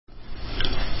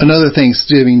Another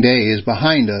Thanksgiving Day is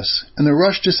behind us, and the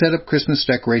rush to set up Christmas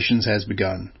decorations has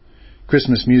begun.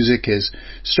 Christmas music has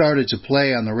started to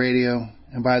play on the radio,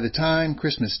 and by the time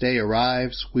Christmas Day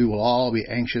arrives, we will all be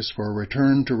anxious for a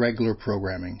return to regular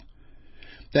programming.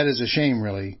 That is a shame,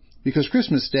 really, because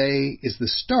Christmas Day is the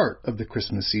start of the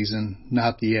Christmas season,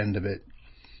 not the end of it.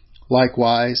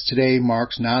 Likewise, today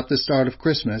marks not the start of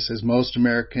Christmas, as most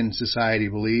American society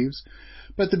believes,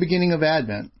 but the beginning of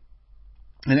Advent.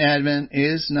 And Advent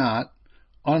is not,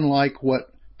 unlike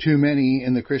what too many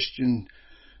in the Christian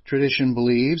tradition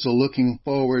believes, a looking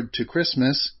forward to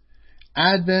Christmas.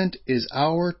 Advent is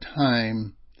our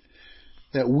time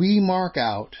that we mark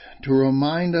out to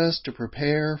remind us to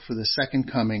prepare for the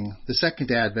second coming, the second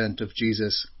advent of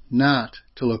Jesus, not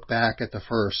to look back at the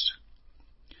first.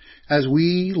 As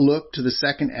we look to the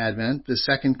second advent, the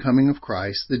second coming of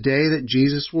Christ, the day that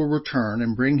Jesus will return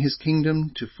and bring his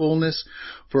kingdom to fullness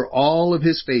for all of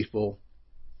his faithful,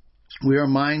 we are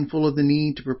mindful of the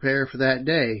need to prepare for that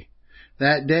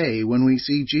day when we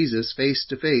see Jesus face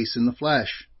to face in the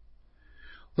flesh.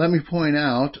 Let me point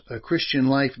out a Christian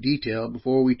life detail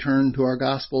before we turn to our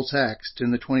gospel text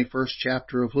in the 21st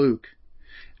chapter of Luke.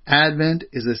 Advent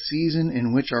is a season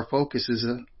in which our focus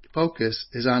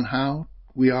is on how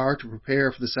we are to prepare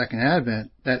for the second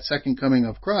advent, that second coming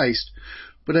of Christ.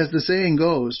 But as the saying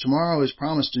goes, tomorrow is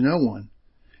promised to no one.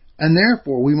 And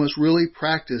therefore, we must really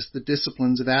practice the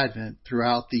disciplines of Advent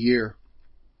throughout the year.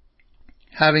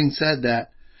 Having said that,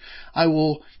 I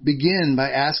will begin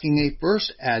by asking a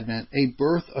first Advent, a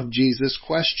birth of Jesus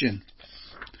question.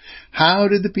 How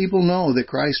did the people know that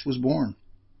Christ was born?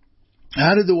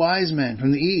 How did the wise men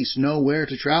from the east know where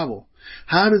to travel?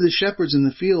 How did the shepherds in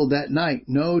the field that night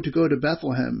know to go to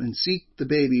Bethlehem and seek the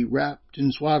baby wrapped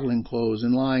in swaddling clothes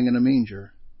and lying in a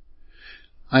manger?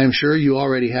 I am sure you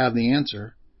already have the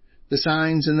answer. The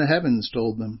signs in the heavens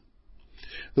told them.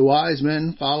 The wise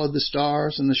men followed the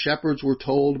stars, and the shepherds were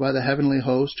told by the heavenly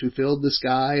host who filled the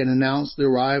sky and announced the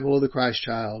arrival of the Christ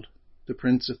child, the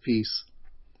Prince of Peace.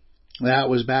 That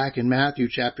was back in Matthew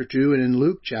chapter 2 and in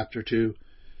Luke chapter 2.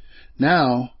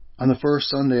 Now, on the first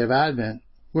Sunday of Advent,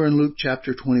 we're in Luke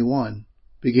chapter 21,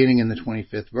 beginning in the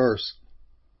 25th verse.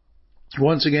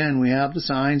 Once again, we have the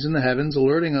signs in the heavens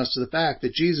alerting us to the fact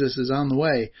that Jesus is on the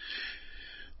way.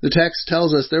 The text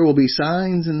tells us there will be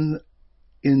signs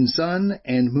in sun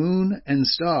and moon and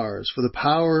stars, for the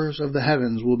powers of the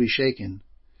heavens will be shaken.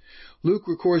 Luke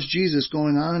records Jesus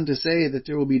going on to say that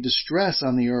there will be distress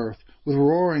on the earth with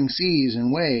roaring seas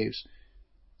and waves,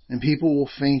 and people will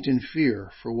faint in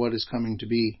fear for what is coming to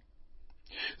be.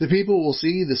 The people will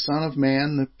see the Son of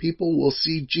Man, the people will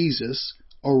see Jesus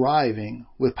arriving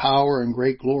with power and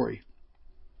great glory.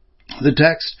 The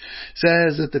text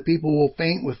says that the people will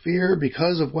faint with fear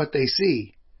because of what they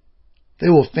see. They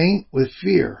will faint with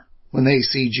fear when they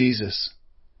see Jesus.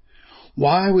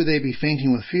 Why would they be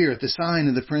fainting with fear at the sign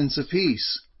of the Prince of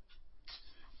Peace?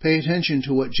 Pay attention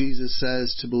to what Jesus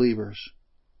says to believers,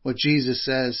 what Jesus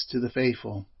says to the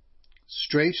faithful.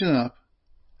 Straighten up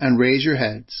and raise your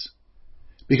heads,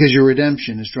 because your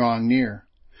redemption is drawing near.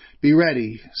 Be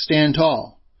ready, stand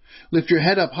tall, lift your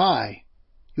head up high.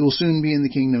 You will soon be in the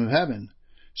kingdom of heaven.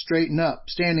 Straighten up,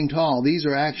 standing tall. These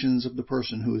are actions of the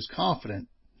person who is confident,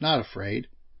 not afraid.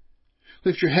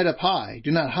 Lift your head up high.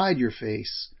 Do not hide your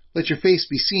face. Let your face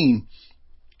be seen.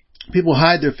 People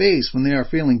hide their face when they are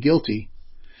feeling guilty.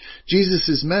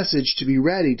 Jesus' message to be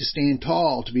ready, to stand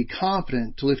tall, to be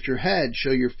confident, to lift your head,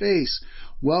 show your face,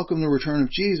 welcome the return of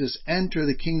Jesus, enter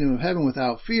the kingdom of heaven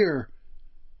without fear.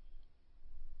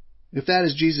 If that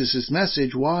is Jesus'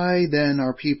 message, why then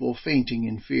are people fainting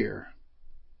in fear?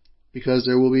 Because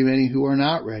there will be many who are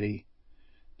not ready.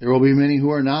 There will be many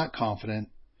who are not confident.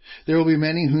 There will be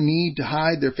many who need to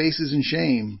hide their faces in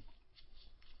shame.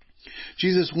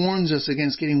 Jesus warns us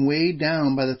against getting weighed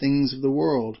down by the things of the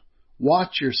world.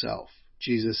 Watch yourself,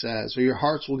 Jesus says, or your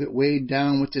hearts will get weighed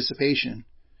down with dissipation.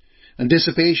 And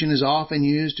dissipation is often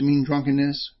used to mean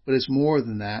drunkenness, but it's more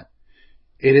than that.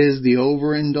 It is the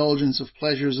overindulgence of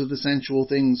pleasures of the sensual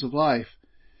things of life.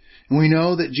 And we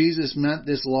know that Jesus meant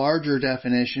this larger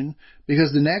definition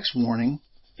because the next warning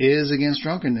is against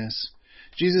drunkenness.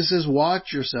 Jesus says,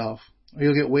 watch yourself, or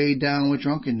you'll get weighed down with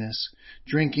drunkenness,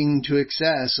 drinking to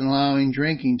excess and allowing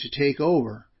drinking to take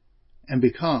over and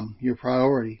become your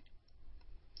priority.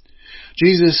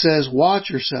 Jesus says, watch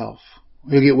yourself,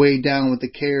 or you'll get weighed down with the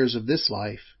cares of this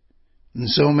life. And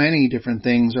so many different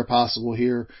things are possible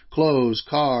here. Clothes,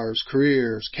 cars,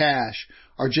 careers, cash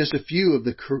are just a few of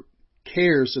the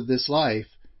cares of this life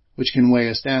which can weigh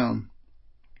us down.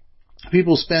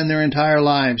 People spend their entire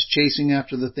lives chasing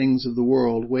after the things of the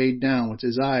world, weighed down with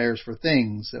desires for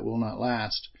things that will not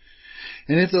last.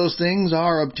 And if those things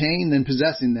are obtained, then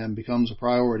possessing them becomes a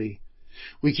priority.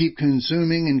 We keep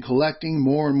consuming and collecting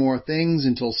more and more things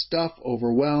until stuff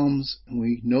overwhelms and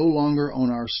we no longer own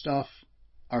our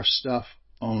stuff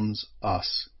owns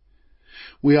us.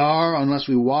 We are, unless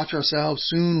we watch ourselves,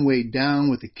 soon weighed down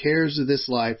with the cares of this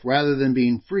life rather than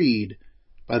being freed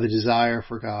by the desire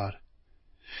for God.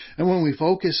 And when we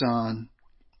focus on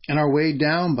and are weighed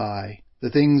down by the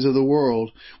things of the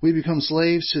world, we become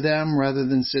slaves to them rather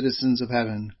than citizens of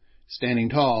heaven, standing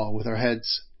tall with our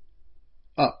heads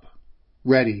up,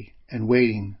 ready and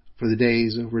waiting for the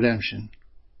days of redemption.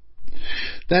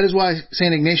 That is why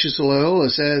St. Ignatius of Loyola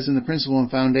says in the principle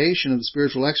and foundation of the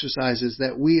spiritual exercises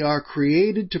that we are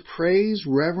created to praise,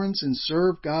 reverence, and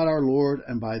serve God our Lord,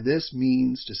 and by this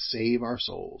means to save our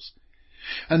souls.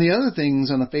 And the other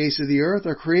things on the face of the earth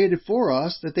are created for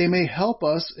us that they may help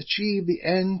us achieve the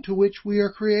end to which we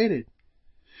are created.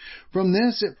 From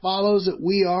this it follows that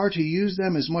we are to use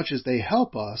them as much as they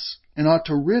help us and ought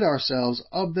to rid ourselves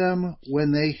of them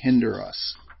when they hinder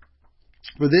us.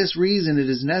 For this reason it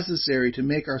is necessary to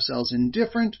make ourselves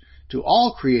indifferent to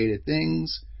all created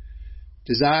things,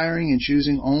 desiring and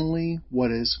choosing only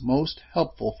what is most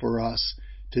helpful for us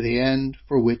to the end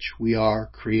for which we are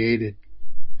created.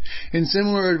 In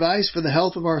similar advice for the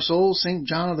health of our souls, St.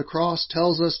 John of the Cross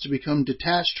tells us to become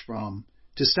detached from,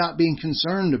 to stop being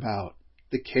concerned about,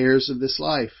 the cares of this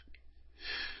life.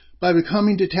 By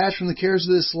becoming detached from the cares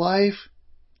of this life,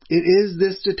 it is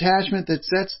this detachment that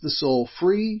sets the soul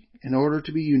free in order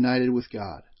to be united with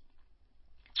God.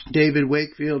 David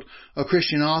Wakefield, a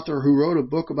Christian author who wrote a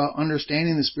book about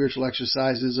understanding the spiritual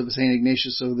exercises of St.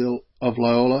 Ignatius of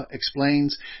Loyola,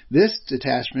 explains this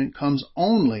detachment comes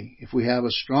only if we have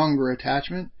a stronger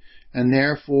attachment, and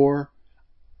therefore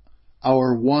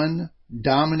our one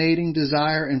dominating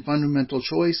desire and fundamental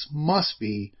choice must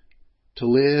be to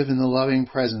live in the loving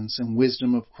presence and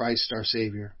wisdom of Christ our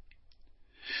Savior.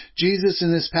 Jesus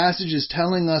in this passage is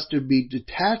telling us to be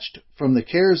detached from the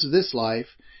cares of this life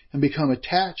and become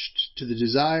attached to the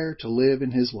desire to live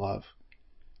in His love.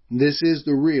 This is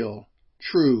the real,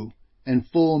 true, and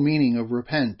full meaning of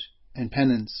repent and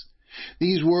penance.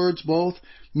 These words both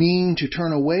mean to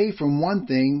turn away from one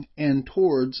thing and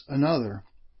towards another.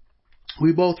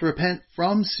 We both repent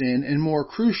from sin and, more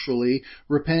crucially,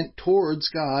 repent towards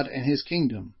God and His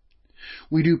kingdom.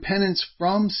 We do penance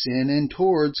from sin and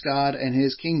towards God and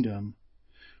His kingdom.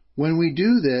 When we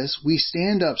do this, we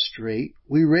stand up straight,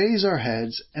 we raise our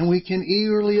heads, and we can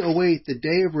eagerly await the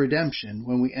day of redemption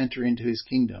when we enter into His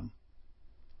kingdom.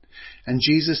 And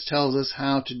Jesus tells us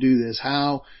how to do this,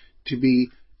 how to be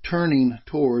turning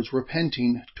towards,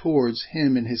 repenting towards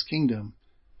Him and His kingdom.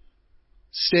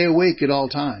 Stay awake at all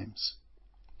times.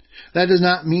 That does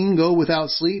not mean go without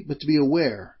sleep, but to be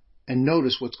aware and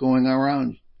notice what's going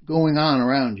on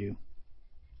around you.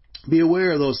 Be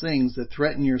aware of those things that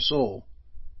threaten your soul.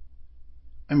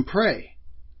 And pray.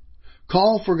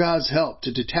 Call for God's help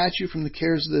to detach you from the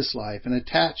cares of this life and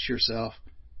attach yourself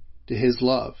to His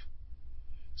love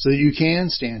so that you can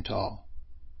stand tall,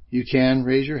 you can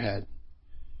raise your head,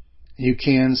 and you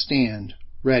can stand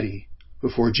ready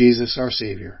before Jesus our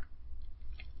Savior.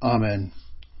 Amen.